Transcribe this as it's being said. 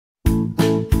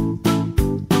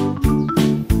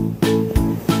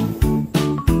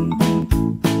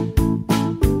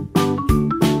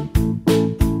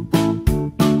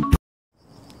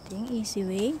easy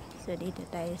way. So dito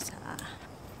tayo sa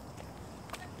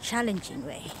challenging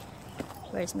way.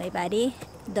 Where's my buddy?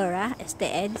 Dora,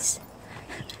 Eds,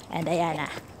 and Diana.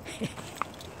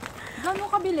 Gano'ng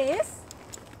kabilis?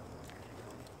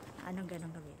 Anong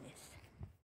ganong kabilis?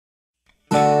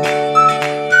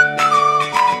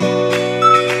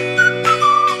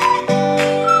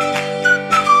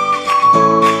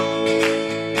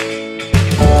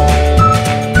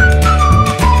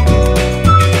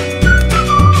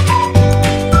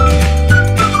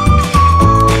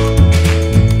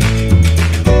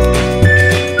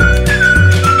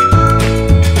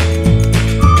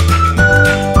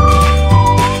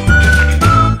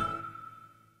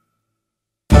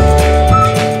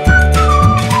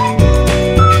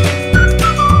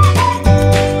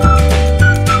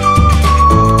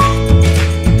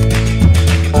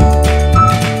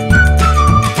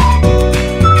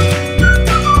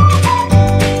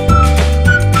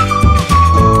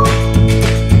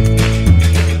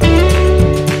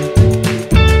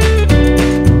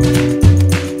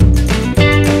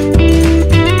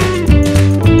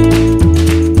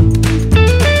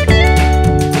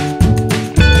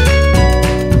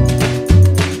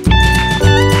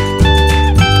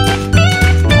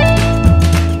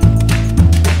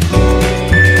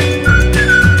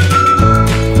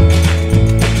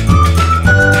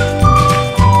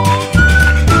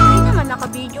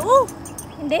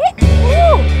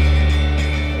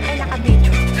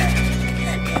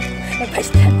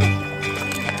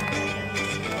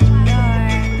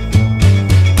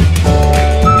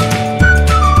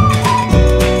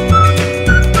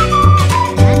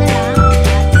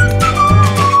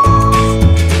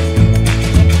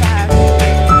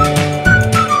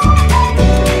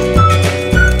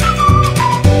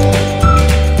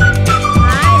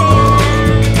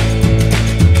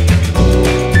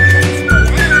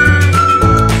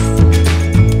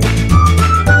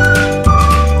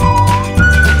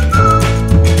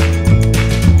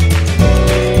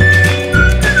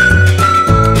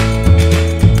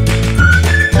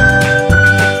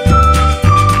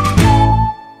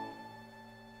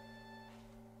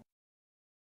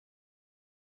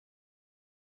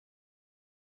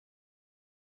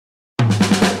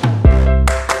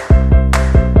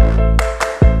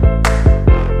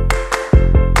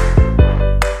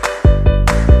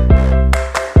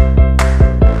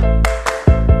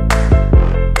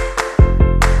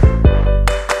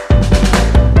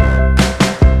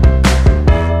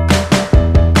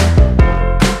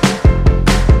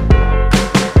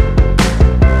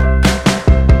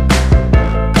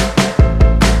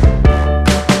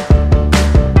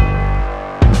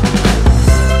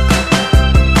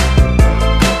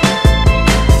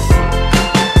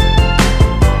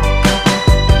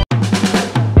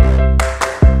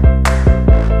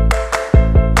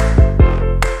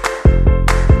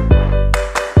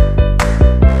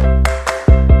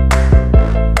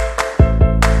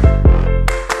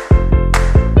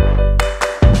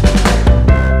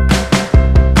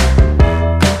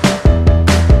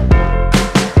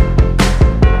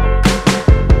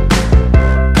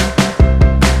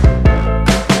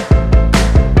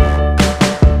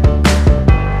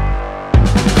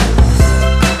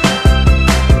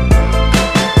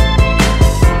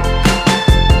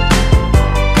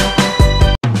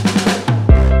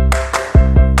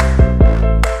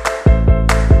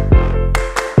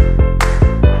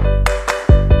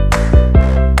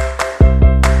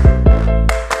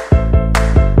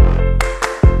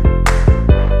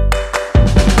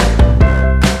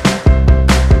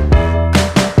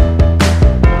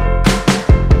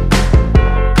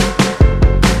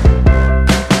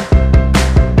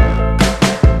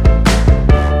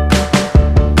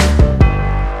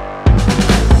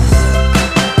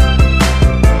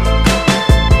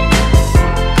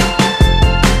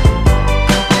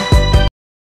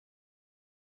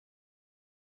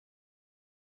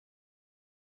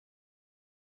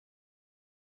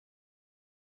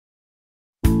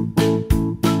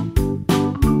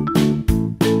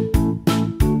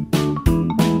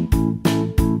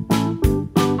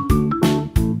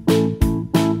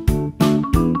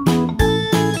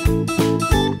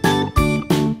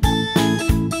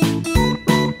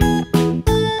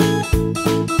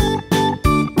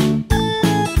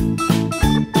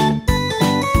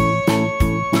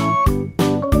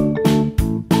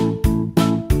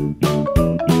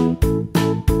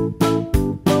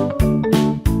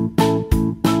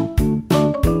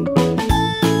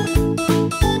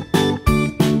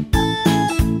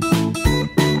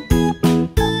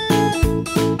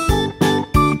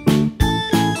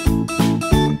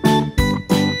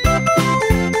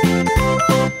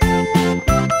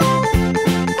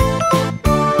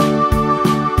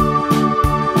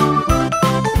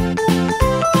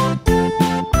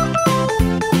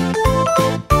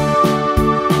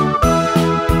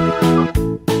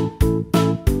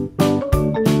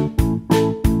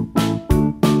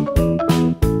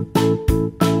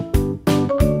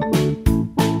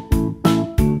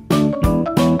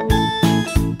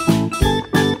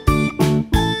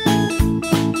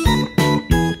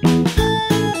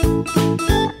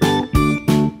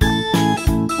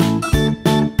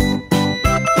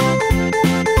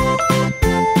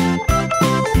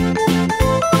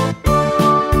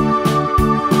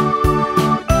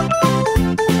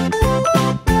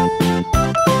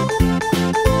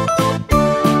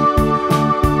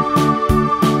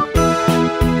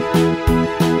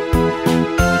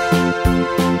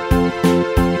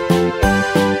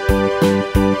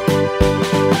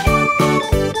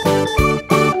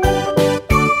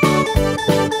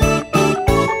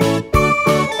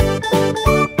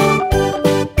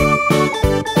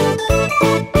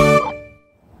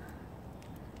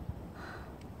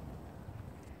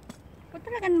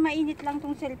 mainit lang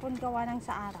tong cellphone gawa ng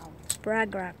sa araw.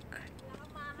 Prague Rock.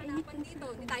 Mainit lang dito,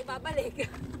 hindi tayo babalik.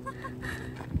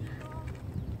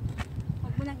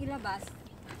 Huwag mo nang ilabas.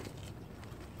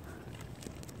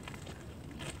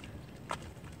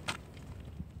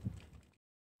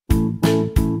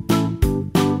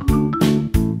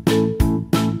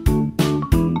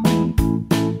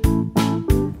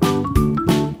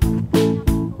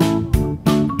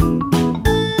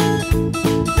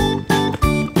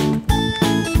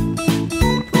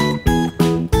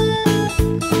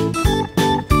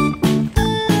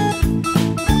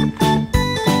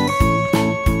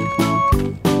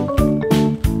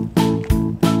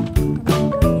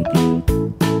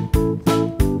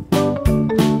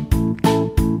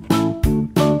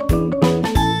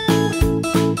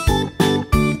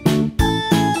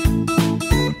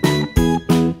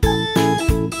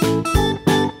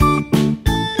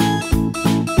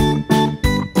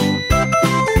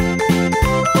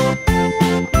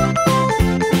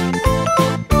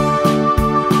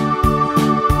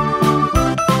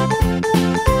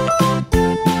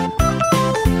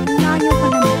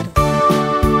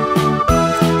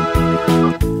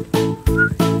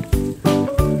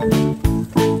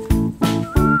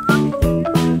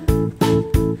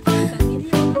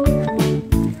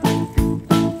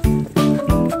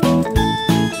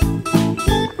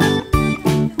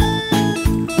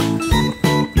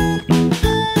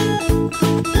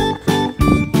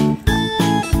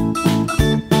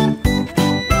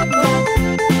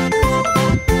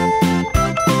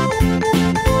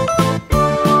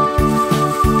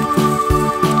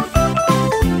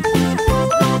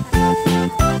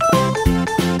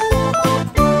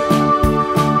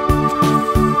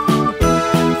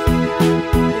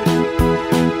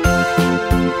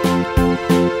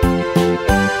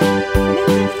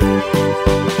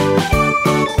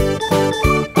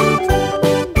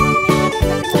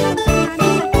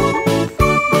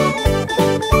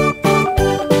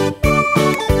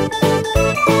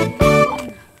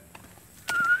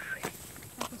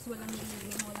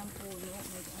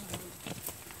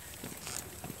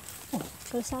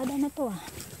 Kalsada na to ah.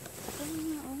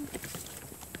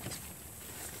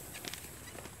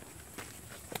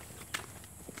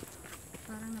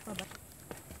 Parang napaba.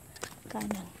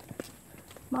 Kanan.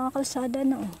 Mga kalsada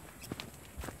na oh.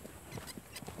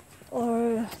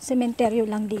 Or sementeryo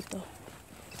lang dito.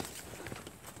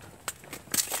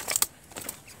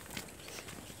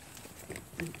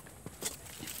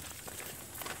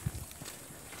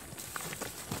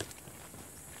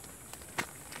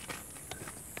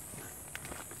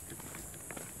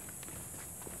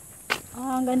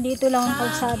 Hanggang dito lang ang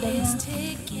kalsada niya.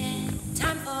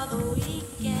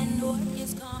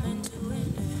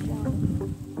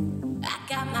 I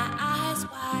got my eyes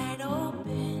wide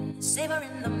open,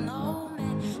 savoring the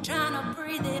moment, trying to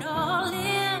breathe it all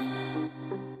in.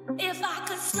 If I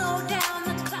could slow down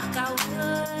the clock, I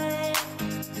would.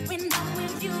 When I'm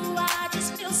with you, I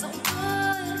just feel so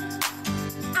good.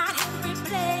 I'd hit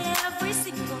replay every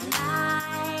single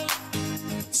night.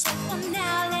 So for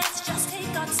now, let's just take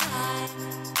our time.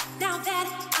 Now that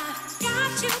I've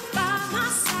got you by my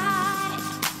side,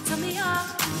 tell me you're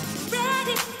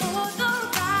ready for the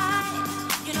ride.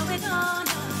 You know we're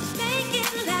gonna make it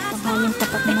last. Panghaling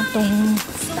tapat na itong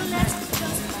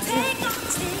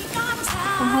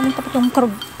panghaling tapat itong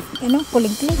curve. Ano?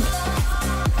 Kulig-kulig.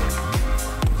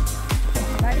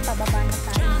 Bali, pababa na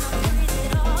tayo.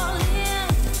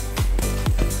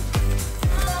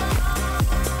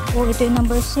 Oh, ito yung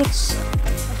number 6.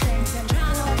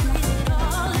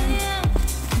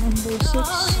 Number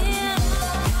 6.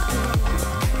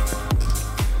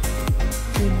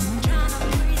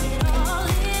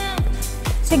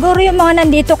 Siguro yung mga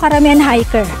nandito karamihan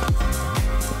hiker.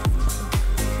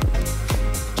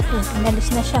 Oh, pinalis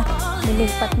na siya.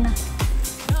 Lilipat na.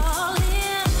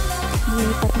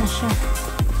 Lilipat na siya.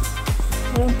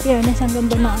 Pero in fairness, ang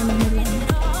ganda na ano nila.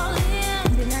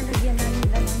 Dinalagyan na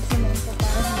nila ng semento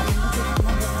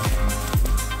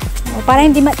para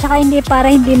hindi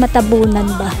para hindi matabunan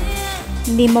ba.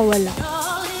 Hindi mawala.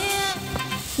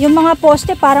 Yung mga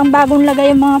poste, parang bagong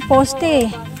lagay yung mga poste eh.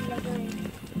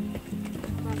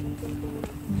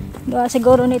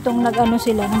 Siguro nitong nag-ano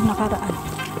sila nung nakaraan.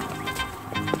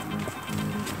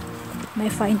 May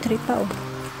fine tree pa oh.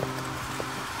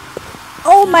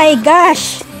 Oh my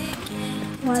gosh!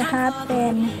 What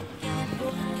happened?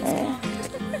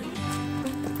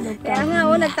 Kaya nga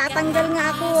oh, nagtatanggal nga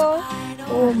ako oh.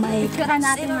 Oh my God. Picturean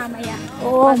natin mamaya.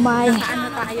 Oh my. Nakaano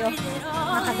tayo?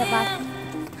 Nakadabat.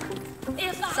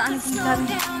 Saan tingnan?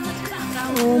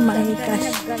 Oh my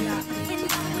gosh.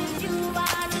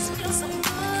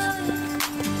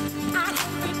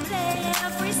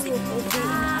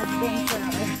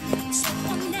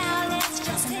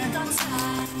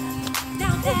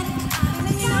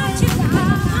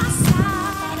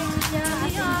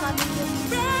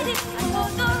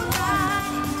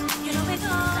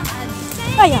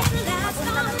 Ayan. last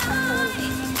all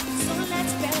night. So let's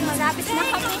Pero malapit na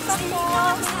kami sa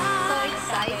mall. So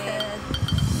excited.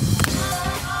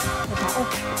 Diba? Oh.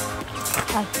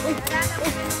 Ay. Uy.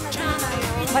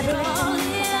 Madulas lang yung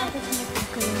sapatos niya pag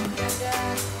kayo.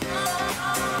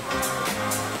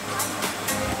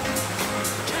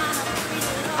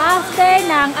 After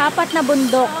ng 4 na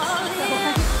bundok.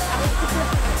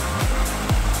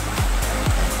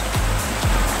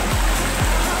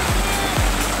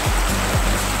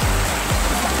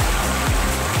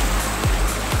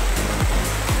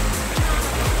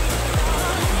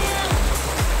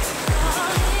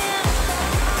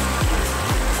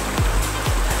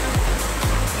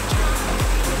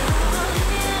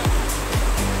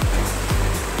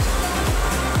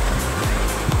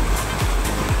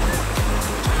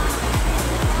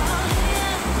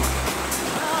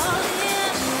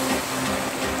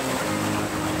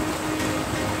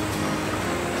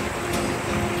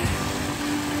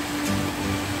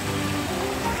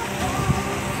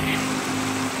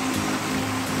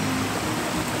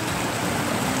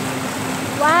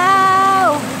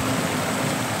 Wow!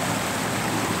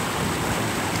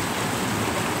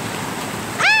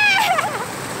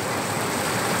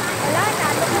 Wala na.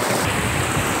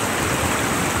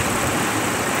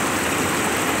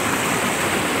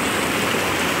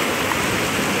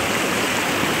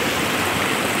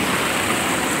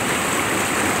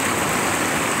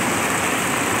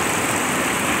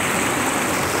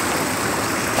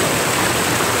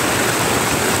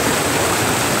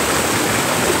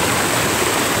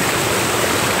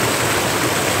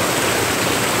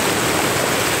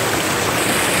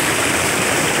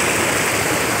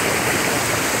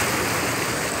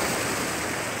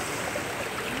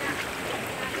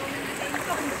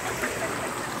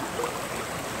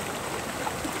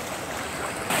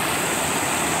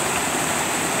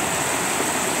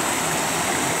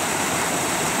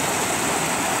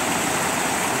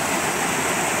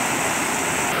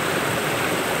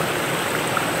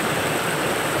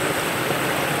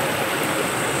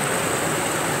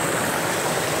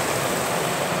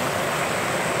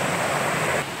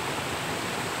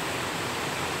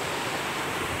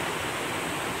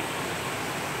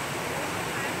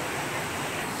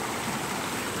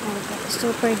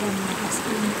 Super ganda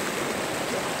kasi.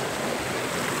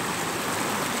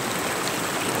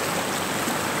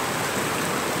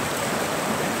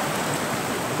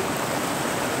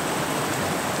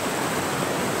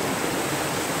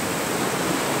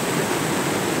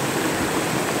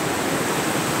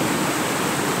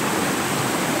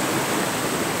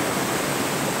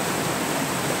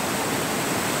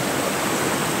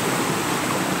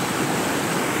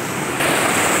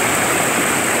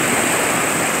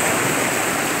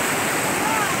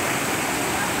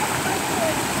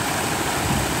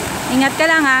 Ingat ka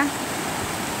lang ha.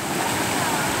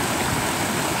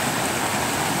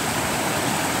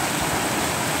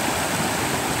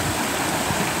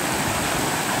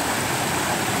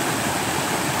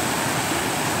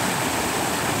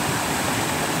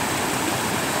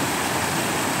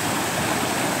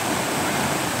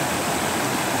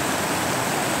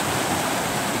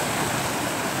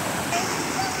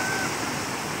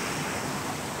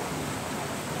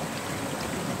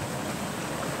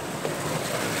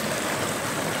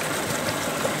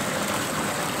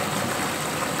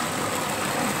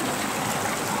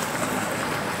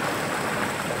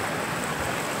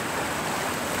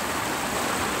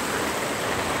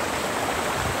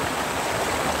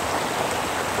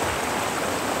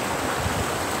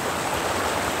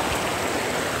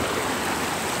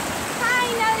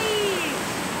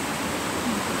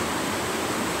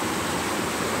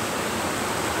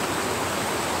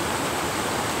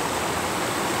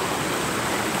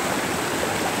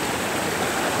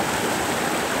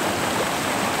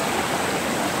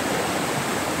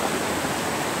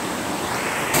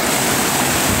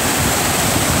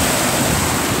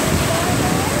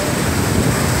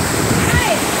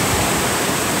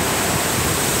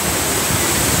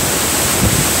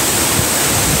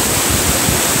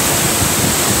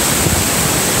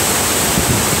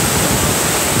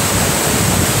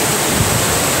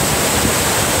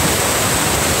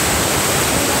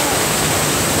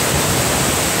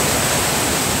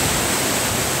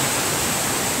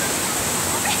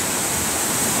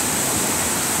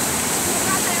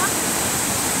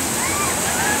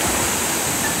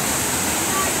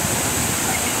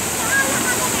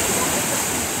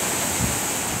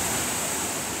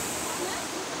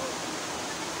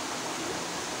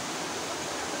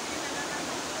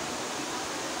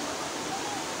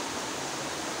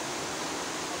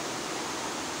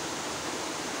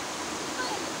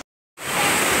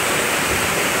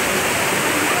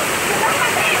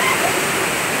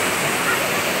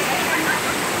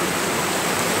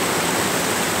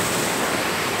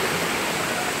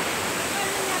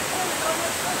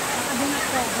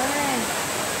 cover.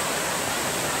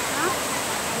 Ha?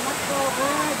 I must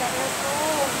cover the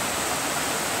aircon.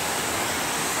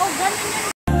 Oh, ganun yan